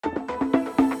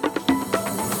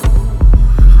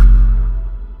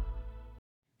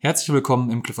Herzlich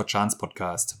willkommen im Clifford Chance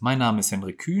Podcast. Mein Name ist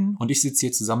Hendrik Kühn und ich sitze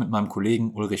hier zusammen mit meinem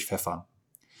Kollegen Ulrich Pfeffer.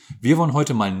 Wir wollen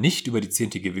heute mal nicht über die 10.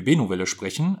 GWB-Novelle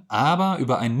sprechen, aber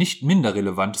über ein nicht minder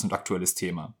relevantes und aktuelles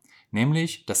Thema,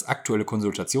 nämlich das aktuelle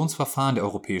Konsultationsverfahren der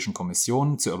Europäischen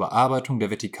Kommission zur Überarbeitung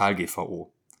der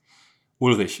Vertikal-GVO.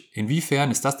 Ulrich, inwiefern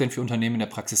ist das denn für Unternehmen in der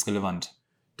Praxis relevant?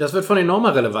 Das wird von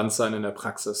enormer Relevanz sein in der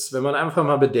Praxis. Wenn man einfach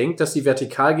mal bedenkt, dass die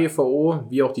Vertikal-GVO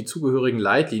wie auch die zugehörigen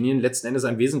Leitlinien letzten Endes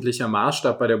ein wesentlicher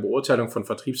Maßstab bei der Beurteilung von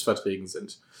Vertriebsverträgen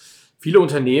sind. Viele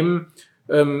Unternehmen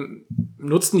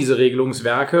nutzen diese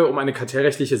Regelungswerke, um eine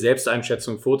kartellrechtliche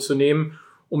Selbsteinschätzung vorzunehmen,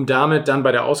 um damit dann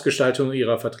bei der Ausgestaltung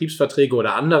ihrer Vertriebsverträge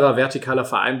oder anderer vertikaler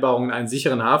Vereinbarungen einen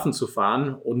sicheren Hafen zu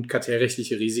fahren und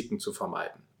kartellrechtliche Risiken zu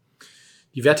vermeiden.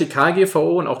 Die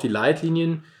Vertikal-GVO und auch die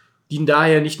Leitlinien dienen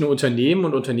daher nicht nur Unternehmen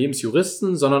und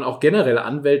Unternehmensjuristen, sondern auch generell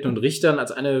Anwälten und Richtern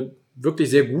als eine wirklich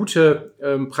sehr gute,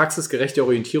 praxisgerechte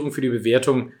Orientierung für die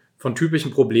Bewertung von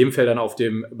typischen Problemfeldern auf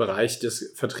dem Bereich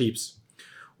des Vertriebs.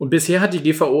 Und bisher hat die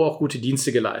GVO auch gute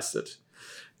Dienste geleistet.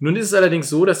 Nun ist es allerdings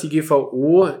so, dass die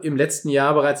GVO im letzten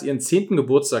Jahr bereits ihren 10.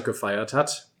 Geburtstag gefeiert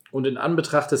hat. Und in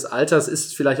Anbetracht des Alters ist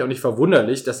es vielleicht auch nicht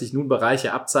verwunderlich, dass sich nun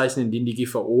Bereiche abzeichnen, in denen die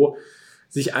GVO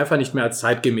sich einfach nicht mehr als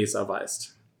zeitgemäß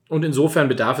erweist. Und insofern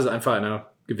bedarf es einfach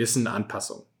einer gewissen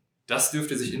Anpassung. Das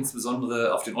dürfte sich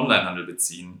insbesondere auf den Onlinehandel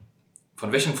beziehen.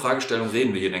 Von welchen Fragestellungen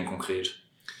reden wir hier denn konkret?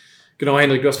 Genau,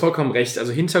 Hendrik, du hast vollkommen recht.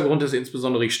 Also Hintergrund ist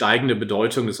insbesondere die steigende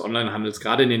Bedeutung des Onlinehandels,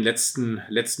 gerade in den letzten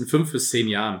 5 bis 10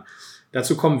 Jahren.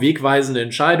 Dazu kommen wegweisende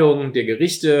Entscheidungen der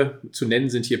Gerichte. Zu nennen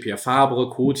sind hier Pierre Fabre,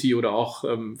 Coty oder auch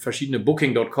verschiedene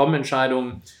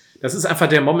Booking.com-Entscheidungen. Das ist einfach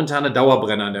der momentane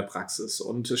Dauerbrenner in der Praxis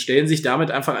und es stellen sich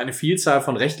damit einfach eine Vielzahl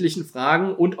von rechtlichen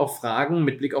Fragen und auch Fragen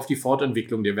mit Blick auf die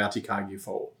Fortentwicklung der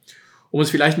Vertikal-GVO. Um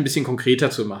es vielleicht ein bisschen konkreter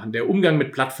zu machen, der Umgang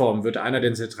mit Plattformen wird einer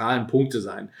der zentralen Punkte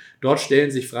sein. Dort stellen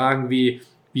sich Fragen wie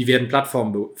werden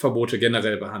Plattformverbote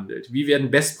generell behandelt? Wie werden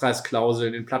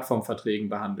Bestpreisklauseln in Plattformverträgen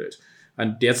behandelt?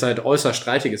 Ein derzeit äußerst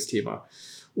streitiges Thema.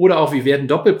 Oder auch, wie werden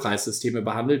Doppelpreissysteme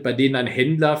behandelt, bei denen ein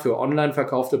Händler für online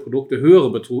verkaufte Produkte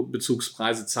höhere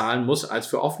Bezugspreise zahlen muss als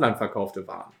für offline verkaufte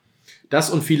Waren. Das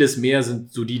und vieles mehr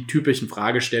sind so die typischen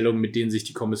Fragestellungen, mit denen sich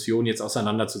die Kommission jetzt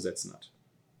auseinanderzusetzen hat.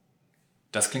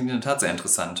 Das klingt in der Tat sehr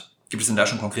interessant. Gibt es denn da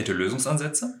schon konkrete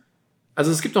Lösungsansätze?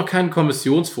 Also es gibt noch keinen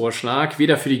Kommissionsvorschlag,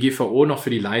 weder für die GVO noch für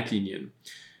die Leitlinien.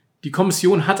 Die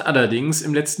Kommission hat allerdings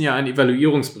im letzten Jahr einen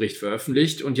Evaluierungsbericht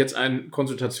veröffentlicht und jetzt ein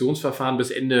Konsultationsverfahren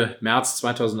bis Ende März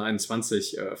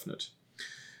 2021 eröffnet.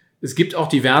 Es gibt auch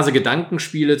diverse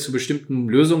Gedankenspiele zu bestimmten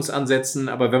Lösungsansätzen,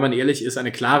 aber wenn man ehrlich ist,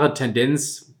 eine klare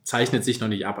Tendenz zeichnet sich noch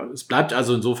nicht ab. Es bleibt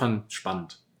also insofern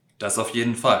spannend. Das auf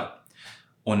jeden Fall.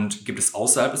 Und gibt es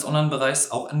außerhalb des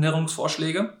Online-Bereichs auch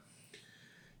Änderungsvorschläge?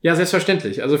 Ja,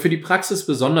 selbstverständlich. Also für die Praxis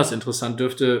besonders interessant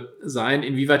dürfte sein,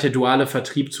 inwieweit der duale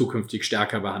Vertrieb zukünftig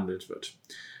stärker behandelt wird.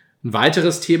 Ein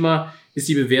weiteres Thema ist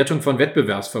die Bewertung von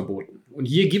Wettbewerbsverboten. Und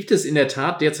hier gibt es in der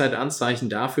Tat derzeit Anzeichen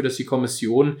dafür, dass die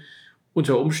Kommission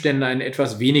unter Umständen einen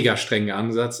etwas weniger strengen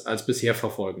Ansatz als bisher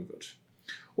verfolgen wird.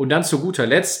 Und dann zu guter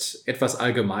Letzt, etwas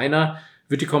allgemeiner,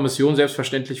 wird die Kommission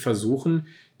selbstverständlich versuchen,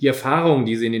 die Erfahrungen,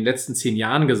 die sie in den letzten 10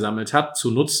 Jahren gesammelt hat,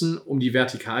 zu nutzen, um die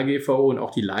Vertikal-GVO und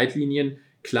auch die Leitlinien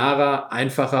klarer,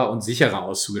 einfacher und sicherer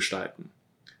auszugestalten.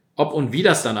 Ob und wie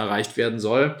das dann erreicht werden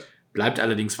soll, bleibt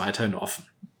allerdings weiterhin offen.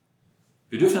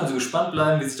 Wir dürfen also gespannt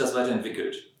bleiben, wie sich das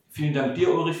weiterentwickelt. Vielen Dank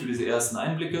dir, Ulrich, für diese ersten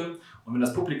Einblicke. Und wenn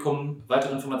das Publikum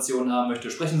weitere Informationen haben möchte,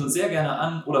 sprechen Sie uns sehr gerne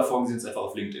an oder folgen Sie uns einfach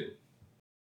auf LinkedIn.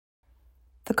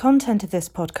 The content of this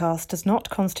podcast does not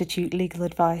constitute legal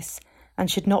advice and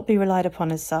should not be relied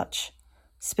upon as such.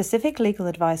 Specific legal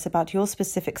advice about your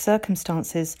specific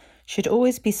circumstances should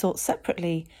always be sought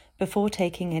separately before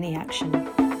taking any action.